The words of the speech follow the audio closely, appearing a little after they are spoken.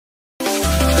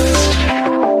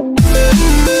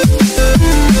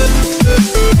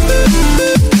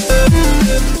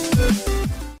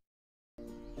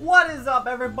up,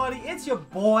 everybody? It's your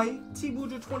boy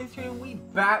T-Booger23 and we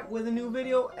back with a new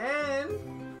video,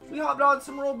 and we hopped on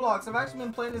some Roblox. I've actually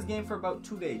been playing this game for about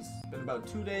 2 days. It's been about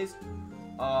 2 days,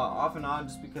 off and on,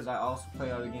 just because I also play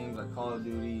other games like Call of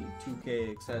Duty,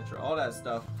 2K, etc., all that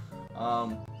stuff.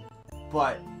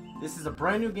 But this is a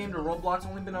brand new game to Roblox.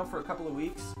 Only been out for a couple of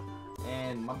weeks,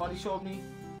 and my buddy showed me,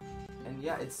 and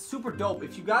yeah, it's super dope.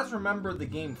 If you guys remember the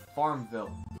game Farmville.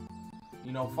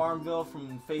 You know, Farmville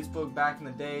from Facebook back in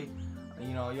the day.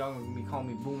 You know, y'all gonna be calling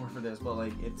me boomer for this, but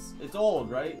like it's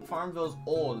old, right? Farmville's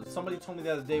old. Somebody told me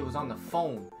the other day it was on the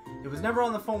phone. It was never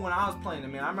on the phone when I was playing. I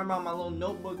mean, I remember on my little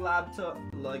notebook laptop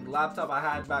I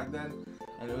had back then,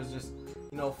 and it was just,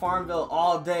 you know, Farmville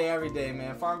all day, every day,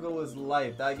 man. Farmville was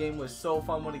life. That game was so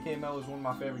fun when it came out. It was one of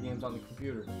my favorite games on the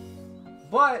computer.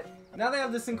 But now they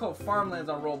have this thing called Farmlands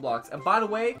on Roblox. And by the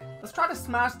way, let's try to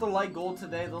smash the like goal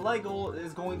today. The like goal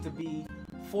is going to be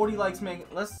 40 likes, man.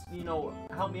 Let's, you know,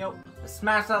 help me out. Let's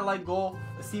smash that like goal.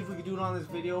 Let's see if we can do it on this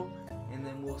video. And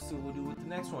then we'll see what we'll do with the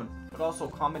next one. But also,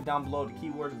 comment down below. The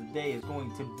keyword of the day is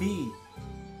going to be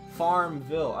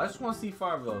Farmville. I just want to see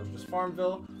Farmville. Just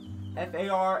Farmville.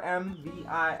 F-A-R-M-V-I-L-L-E.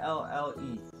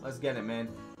 Let's get it, man.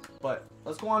 But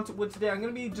let's go on with today. I'm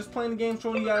going to be just playing the game,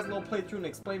 showing you guys a little playthrough and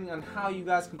explaining on how you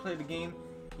guys can play the game.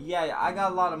 Yeah, I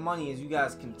got a lot of money, as you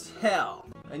guys can tell.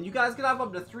 And you guys can have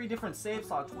up to 3 different save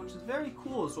slots, which is very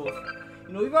cool. So, if,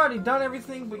 you know, you've already done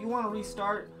everything, but you want to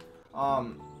restart,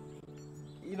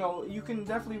 you know, you can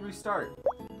definitely restart.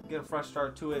 Get a fresh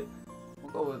start to it.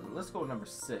 We'll go with, let's go with number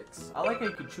 6. I like how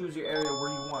you can choose your area where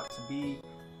you want to be.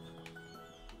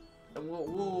 Whoa,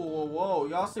 whoa, whoa, whoa.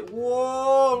 Y'all see,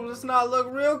 whoa, let's not look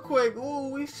real quick. Ooh,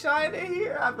 we shiny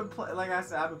here. I've been playing, like I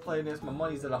said, I've been playing this. My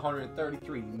money's at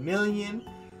 133 million.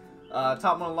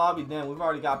 Top one lobby, then we've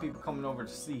already got people coming over to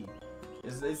see.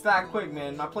 It's that quick,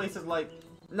 man. My place is like,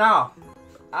 now,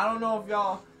 I don't know if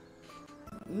y'all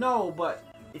know, but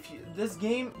if you, this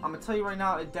game, I'm gonna tell you right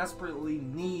now, it desperately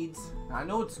needs, I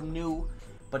know it's new,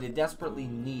 but it desperately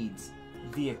needs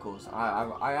vehicles.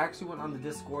 I actually went on the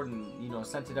Discord and, you know,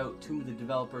 sent it out to the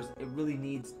developers. It really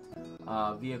needs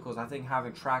vehicles. I think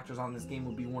having tractors on this game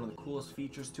would be one of the coolest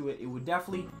features to it. It would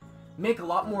definitely make a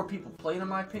lot more people play it, in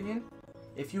my opinion.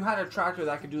 If you had a tractor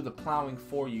that could do the plowing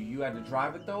for you, you had to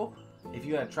drive it though. If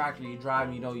you had a tractor, you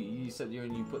drive, you know, you sit there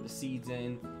and you put the seeds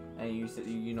in, and you sit,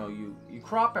 you know, you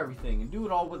crop everything and do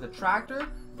it all with a tractor.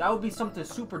 That would be something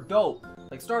super dope.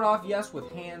 Like, start off, yes,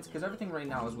 with hands, because everything right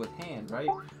now is with hand, right?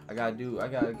 I gotta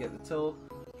get the till,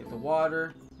 get the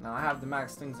water. Now I have the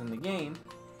max things in the game.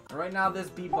 And right now this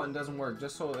B button doesn't work.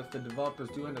 Just so if the developers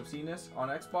do end up seeing this on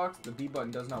Xbox, the B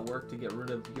button does not work to get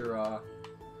rid of your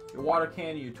water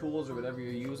can, your tools, or whatever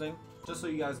you're using. Just so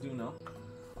you guys do know.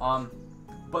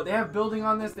 But they have building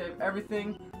on this. They have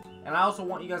everything. And I also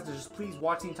want you guys to just please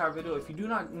watch the entire video. If you do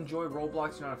not enjoy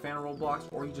Roblox, you're not a fan of Roblox,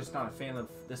 or you're just not a fan of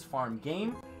this farm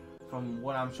game, from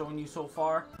what I'm showing you so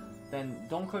far, then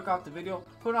don't click off the video.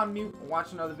 Put it on mute and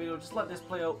watch another video. Just let this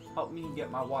play out. Help me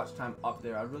get my watch time up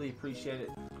there. I really appreciate it.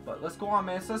 But let's go on,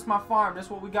 man. So this is my farm. This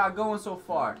is what we got going so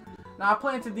far. Now I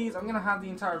planted these. I'm going to have the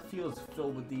entire fields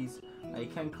filled with these. Now you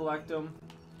can collect them.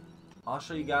 I'll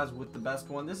show you guys with the best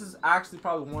one. This is actually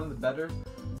probably one of the better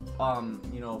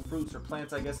you know, fruits or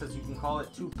plants, I guess, as you can call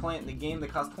it, to plant in the game. They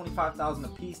cost 25,000 a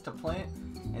piece to plant,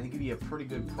 and they give you a pretty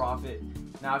good profit.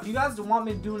 Now, if you guys want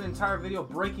me to do an entire video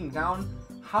breaking down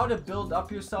how to build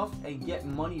up yourself and get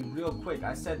money real quick,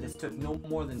 I said this took no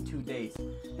more than 2 days.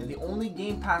 And the only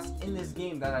game pass in this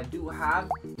game that I do have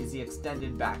is the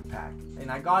extended backpack, and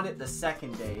I got it the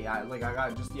second day. I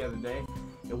got it just the other day.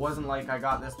 It wasn't like I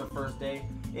got this the first day.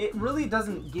 It really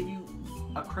doesn't give you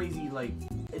a crazy, like,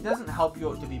 it doesn't help you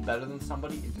out to be better than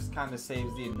somebody. It just kind of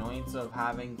saves the annoyance of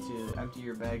having to empty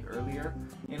your bag earlier.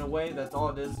 In a way, that's all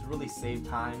it is. Really save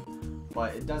time.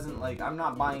 But it doesn't, like, I'm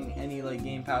not buying any, like,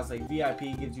 game pass. Like,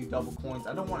 VIP gives you double coins.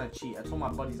 I don't want to cheat. I told my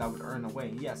buddies I would earn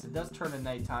away. Yes, it does turn at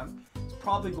nighttime. It's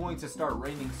probably going to start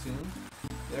raining soon.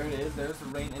 There it is. There's the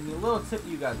rain. And the little tip,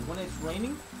 you guys, when it's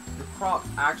raining, your crops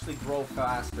actually grow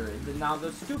faster. Now,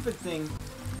 the stupid thing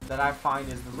that I find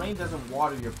is the rain doesn't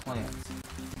water your plants.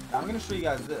 Now, I'm going to show you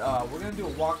guys, we're going to do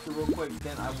a walkthrough real quick,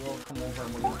 then I will come over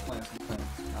and we're going to plant some plants.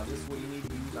 Now, this is what you need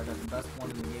to use. I got the best one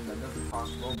in the game that doesn't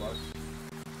cost Robux.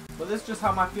 But this is just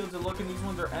how my fields are looking. These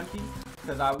ones are empty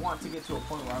because I want to get to a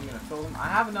point where I'm going to fill them. I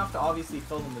have enough to obviously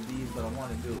fill them with these, but I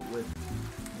want to do it with,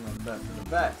 you know, the best of the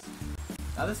best.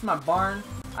 Now, this is my barn.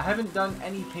 I haven't done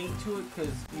any paint to it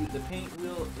because the paint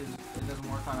wheel it doesn't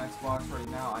work on Xbox right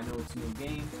now. I know it's a new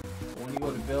game. But when you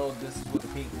go to build, this is what the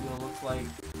paint wheel looks like.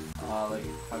 Like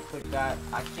if I click that,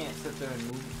 I can't sit there and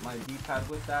move my D-pad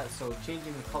with that. So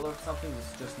changing the color of something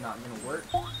is just not gonna work.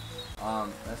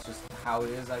 That's just how it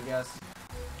is, I guess.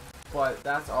 But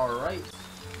that's alright.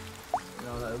 You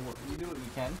know, you do what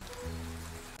you can.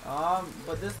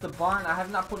 But this, the barn, I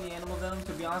have not put any animals in them.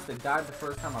 To be honest, they died the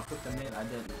first time I put them in.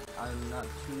 I'm not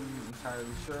too entirely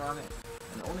sure on it.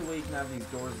 And the only way you can have these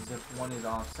doors is if one is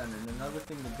off-center. And another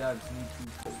thing the devs need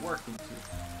to put work into.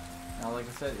 Now, like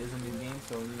I said, it is a new game,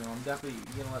 so, you know, I'm definitely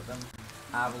going to let them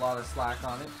have a lot of slack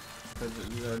on it. Because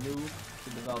they're new to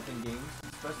developing games.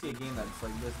 Especially a game that's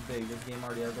like this big. This game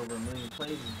already has over 1 million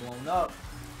plays. It's blown up.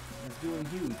 It's doing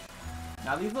huge.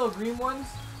 Now, these little green ones,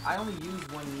 I only use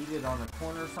when needed on a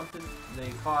corner or something.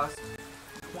 They cost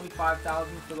 $25,000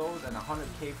 for those and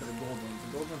 $100K for the gold ones.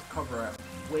 The gold ones cover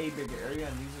a way bigger area,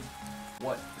 and these are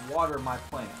what water my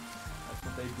plants. That's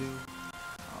what they do.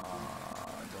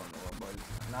 I don't know what bugs.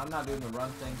 Now, I'm not doing the run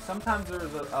thing. Sometimes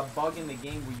there's a bug in the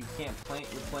game where you can't plant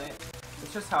your plant.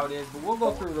 It's just how it is, but we'll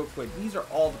go through real quick. These are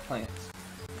all the plants.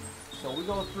 So we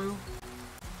go through,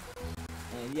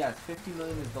 and yes, 50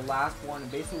 million is the last one.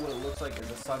 And basically what it looks like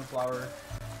is a sunflower.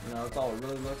 You know, that's all it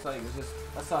really looks like. It's just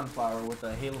a sunflower with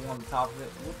a halo on the top of it.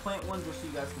 We'll plant one just so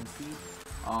you guys can see.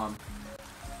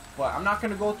 But I'm not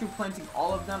going to go through planting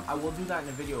all of them. I will do that in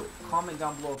a video. Comment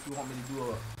down below if you want me to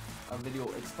do a video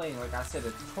explaining, like I said,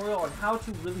 a tutorial on how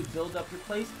to really build up your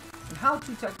place and how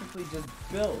to technically just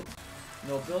build. You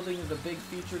know, building is a big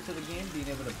feature to the game. Being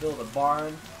able to build a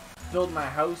barn, build my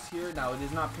house here. Now, it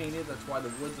is not painted. That's why the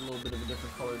wood's a little bit of a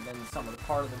different color than some of the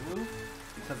part of the roof,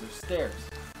 because there's stairs.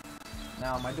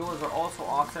 Now, my doors are also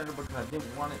off-center because I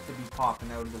didn't want it to be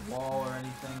popping out of the wall or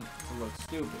anything to look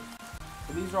stupid.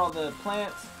 So these are all the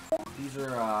plants. These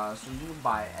are, so you can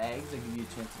buy eggs. They give you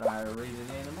a chance to buy a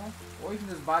rated animal. Or you can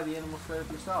just buy the animal straight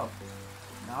up yourself.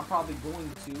 Now, I'm probably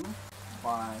going to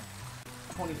buy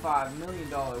 $25 million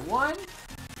one.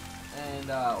 And,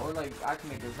 or like, I can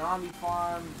make a zombie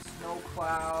farm, snow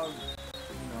cloud,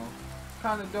 you know.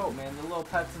 Kind of dope, man. The little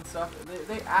pets and stuff,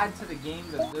 they add to the game.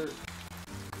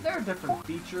 They're a different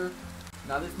feature.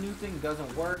 Now, this new thing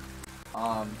doesn't work.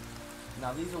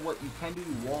 Now, these are what you can do.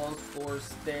 Walls, floors,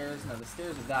 stairs. Now, the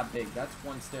stairs are that big. That's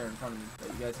one stair in front of me that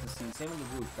you guys can see. Same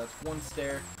with the roof. That's one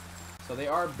stair. So, they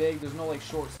are big. There's no, like,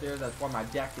 short stairs. That's why my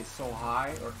deck is so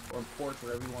high. Or porch,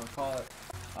 whatever you want to call it.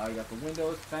 You got the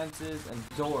windows, fences, and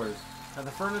doors. Now,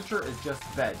 the furniture is just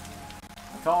beds.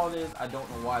 That's all it is. I don't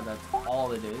know why that's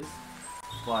all it is.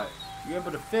 But, you're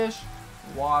able to fish.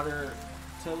 Water.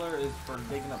 Tiller is for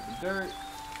digging up the dirt.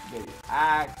 You get your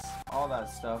axe. All that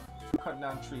stuff. Cutting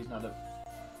down trees. Now,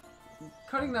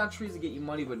 cutting down trees to get you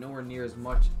money, but nowhere near as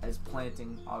much as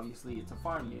planting. Obviously, it's a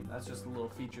farm game. That's just a little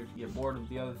feature to get bored of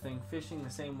the other thing. Fishing the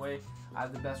same way. I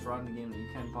have the best rod in the game that you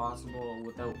can possible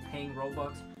without paying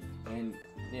Robux. And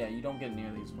yeah, you don't get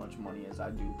nearly as much money as I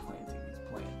do planting these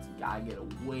plants. I get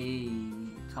a way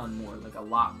ton more, like a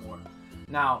lot more.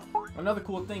 Now, another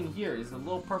cool thing here is the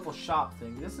little purple shop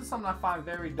thing. This is something I find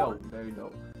very dope, very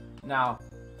dope. Now,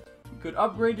 you could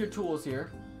upgrade your tools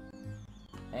here.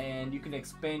 And you can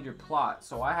expand your plot.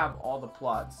 So I have all the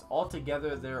plots.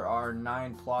 Altogether, there are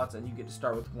 9 plots, and you get to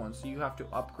start with 1. So you have to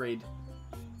upgrade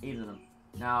 8 of them.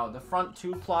 Now, the front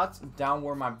 2 plots, down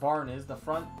where my barn is, the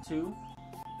front 2,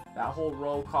 that whole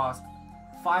row cost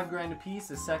 5 grand a piece.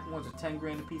 The second ones are 10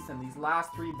 grand a piece, and these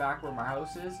last 3 back where my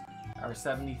house is are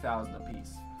 70,000 a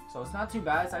piece. So it's not too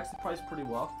bad. It's actually priced pretty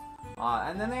well.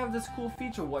 And then they have this cool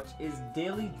feature, which is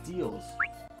daily deals.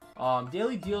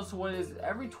 Daily deals, so what it is,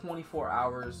 every 24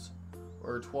 hours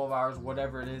or 12 hours,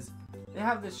 whatever it is, they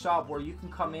have this shop where you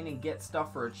can come in and get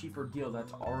stuff for a cheaper deal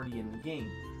that's already in the game.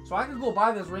 So I could go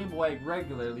buy this rainbow egg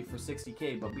regularly for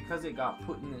 60K, but because it got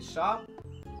put in this shop,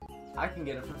 I can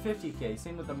get it for 50K.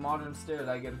 Same with the modern stairs,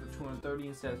 I get it for 230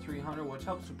 instead of 300, which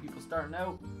helps with people starting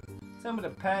out. Same with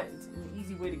a pet, it's an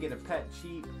easy way to get a pet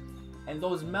cheap. And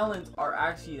those melons are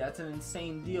actually, that's an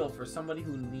insane deal for somebody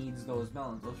who needs those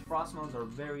melons. Those frost melons are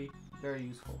very, very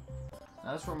useful.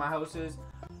 Now that's where my house is.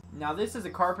 Now this is a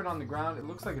carpet on the ground. It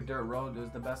looks like a dirt road. It was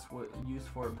the best use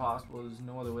for it possible. There's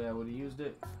no other way I would have used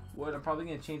it. Wood, I'm probably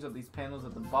going to change up these panels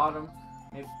at the bottom.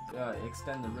 Maybe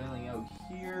extend the railing out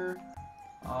here.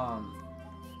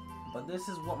 But this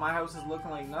is what my house is looking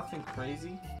like. Nothing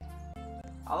crazy.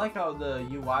 I like how the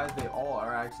UIs, they all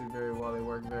are actually very well. They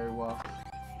work very well.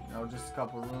 You know, just a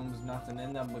couple rooms, nothing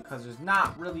in them, because there's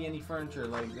not really any furniture.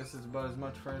 Like, this is about as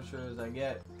much furniture as I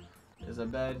get. There's a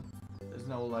bed. There's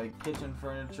no, like, kitchen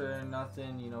furniture,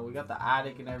 nothing. You know, we got the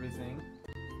attic and everything.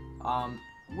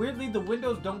 Weirdly, the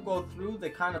windows don't go through. They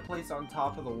kind of place on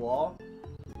top of the wall,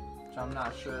 which I'm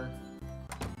not sure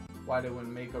why they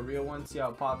wouldn't make a real one. See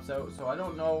how it pops out. So I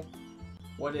don't know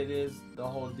what it is, the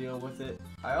whole deal with it.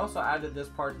 I also added this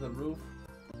part to the roof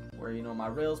where, you know, my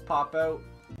rails pop out.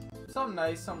 something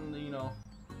nice, something, you know,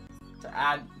 to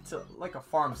add to like a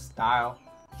farm style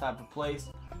type of place.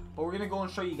 But we're gonna go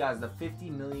and show you guys the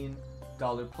 $50 million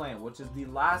plant, which is the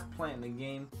last plant in the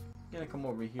game. I'm gonna come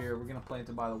over here. We're gonna plant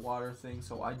it by the water thing,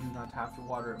 so I do not have to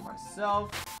water it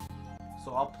myself.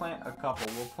 So I'll plant a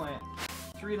couple. We'll plant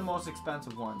 3 of the most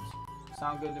expensive ones.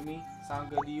 Sound good to me? Sound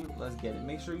good to you? Let's get it.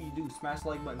 Make sure you do smash the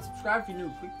like button, subscribe if you're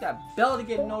new, click that bell to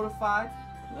get notified.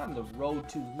 We're on the road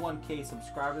to 1K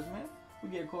subscribers, man. We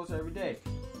get closer every day.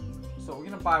 So we're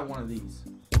gonna buy one of these.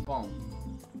 Boom.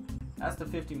 That's the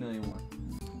 50 million one.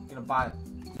 We're gonna buy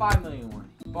 5 million one.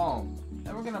 Boom.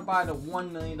 And we're gonna buy the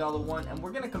 $1 million one, and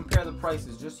we're gonna compare the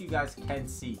prices just so you guys can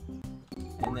see.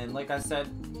 And then, like I said,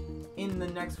 in the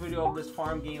next video of this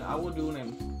farm game, I will do an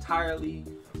entirely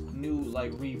new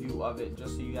like review of it,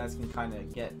 just so you guys can kind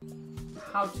of get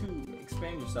how to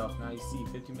expand yourself. Now you see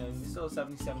 50 million, we still have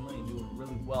 77 million, doing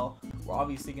really well. We're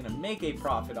obviously gonna make a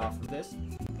profit off of this.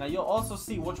 Now you'll also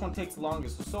see which one takes the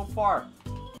longest. So far,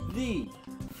 the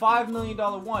 $5 million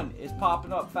one is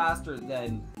popping up faster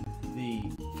than the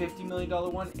 $50 million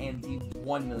one and the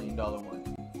 $1 million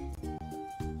one.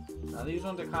 Now these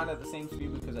ones are kind of at the same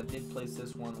speed because I did place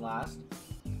this one last.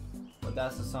 But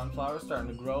that's the sunflower starting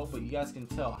to grow, but you guys can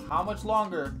tell how much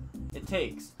longer it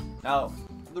takes. Now,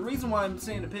 the reason why I'm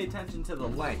saying to pay attention to the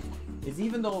length is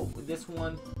even though this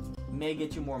one may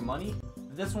get you more money,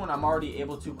 this one I'm already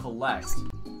able to collect.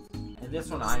 And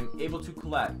this one I'm able to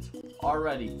collect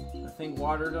already. The thing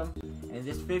watered them, and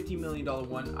this $50 million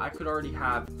one, I could already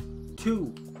have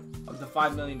 2 of the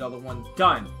 $5 million one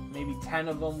done. Maybe 10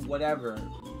 of them, whatever,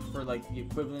 for like the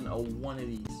equivalent of one of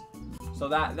these. So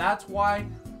that's why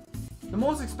the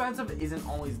most expensive isn't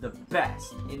always the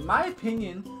best. In my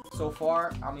opinion, so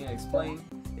far, I'm going to explain,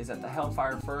 is that the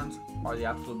Hellfire Ferns are the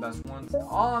absolute best ones.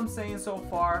 All I'm saying so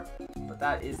far, but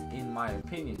that is in my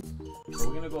opinion. So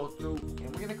we're going to go through and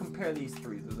we're going to compare these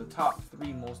 3. They're the top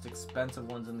 3 most expensive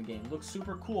ones in the game. Looks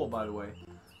super cool, by the way.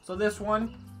 So this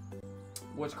one,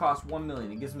 which costs $1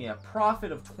 million, it gives me a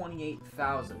profit of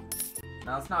 28,000.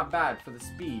 Now it's not bad for the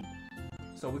speed.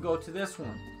 So we go to this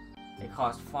one. It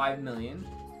costs $5 million.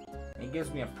 It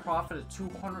gives me a profit of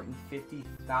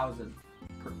 250,000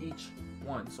 per each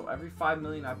one. So every 5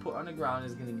 million I put on the ground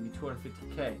is going to give me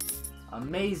 250k.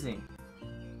 Amazing.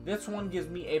 This one gives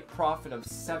me a profit of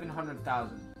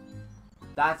 700,000.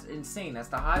 That's insane. That's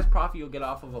the highest profit you'll get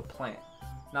off of a plant.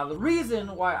 Now the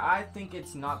reason why I think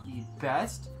it's not the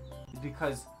best is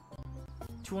because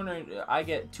I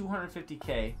get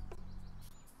 250k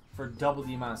for double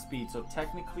the amount of speed. So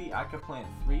technically I could plant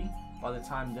 3 by the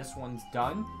time this one's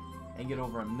done and get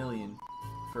over $1 million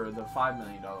for the $5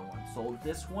 million one. So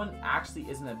this one actually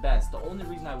isn't the best. The only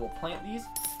reason I will plant these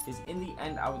is in the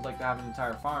end I would like to have an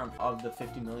entire farm of the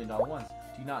 $50 million ones.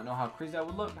 Do you not know how crazy that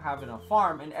would look, having a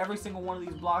farm and every single one of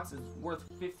these blocks is worth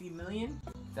 50 million?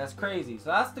 That's crazy. So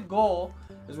that's the goal,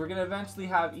 is we're gonna eventually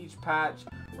have each patch.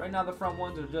 Right now the front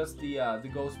ones are just the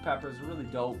ghost peppers. They're really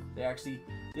dope. They actually,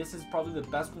 this is probably the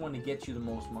best one to get you the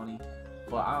most money.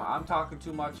 But I'm talking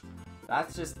too much.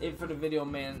 That's just it for the video,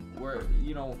 man.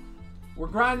 We're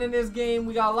grinding this game.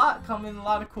 We got a lot coming, a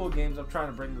lot of cool games I'm trying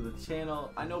to bring to the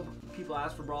channel. I know people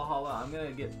ask for Brawlhalla. I'm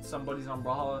gonna get some buddies on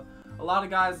Brawlhalla. A lot of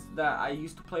guys that I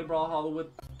used to play Brawlhalla with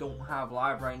don't have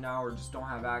live right now or just don't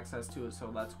have access to it, so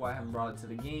that's why I haven't brought it to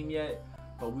the game yet.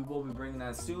 But we will be bringing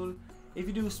that soon. If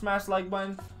you do, smash the like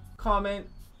button, comment,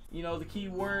 the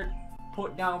keyword.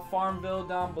 Put down Farmville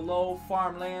down below,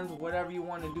 Farmlands, whatever you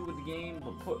want to do with the game,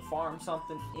 but put farm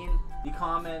something in the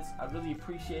comments. I really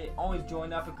appreciate it. Always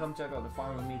join up and come check out the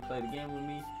farm with me, play the game with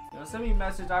me. Send me a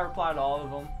message. I reply to all of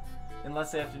them.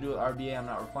 Unless they have to do with RBA, I'm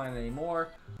not replying anymore.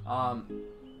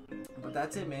 But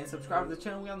that's it, man. Subscribe to the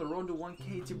channel. We on the road to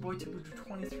 1K. It's your boy,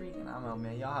 23, and I'm out,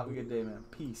 man. Y'all have a good day, man.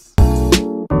 Peace.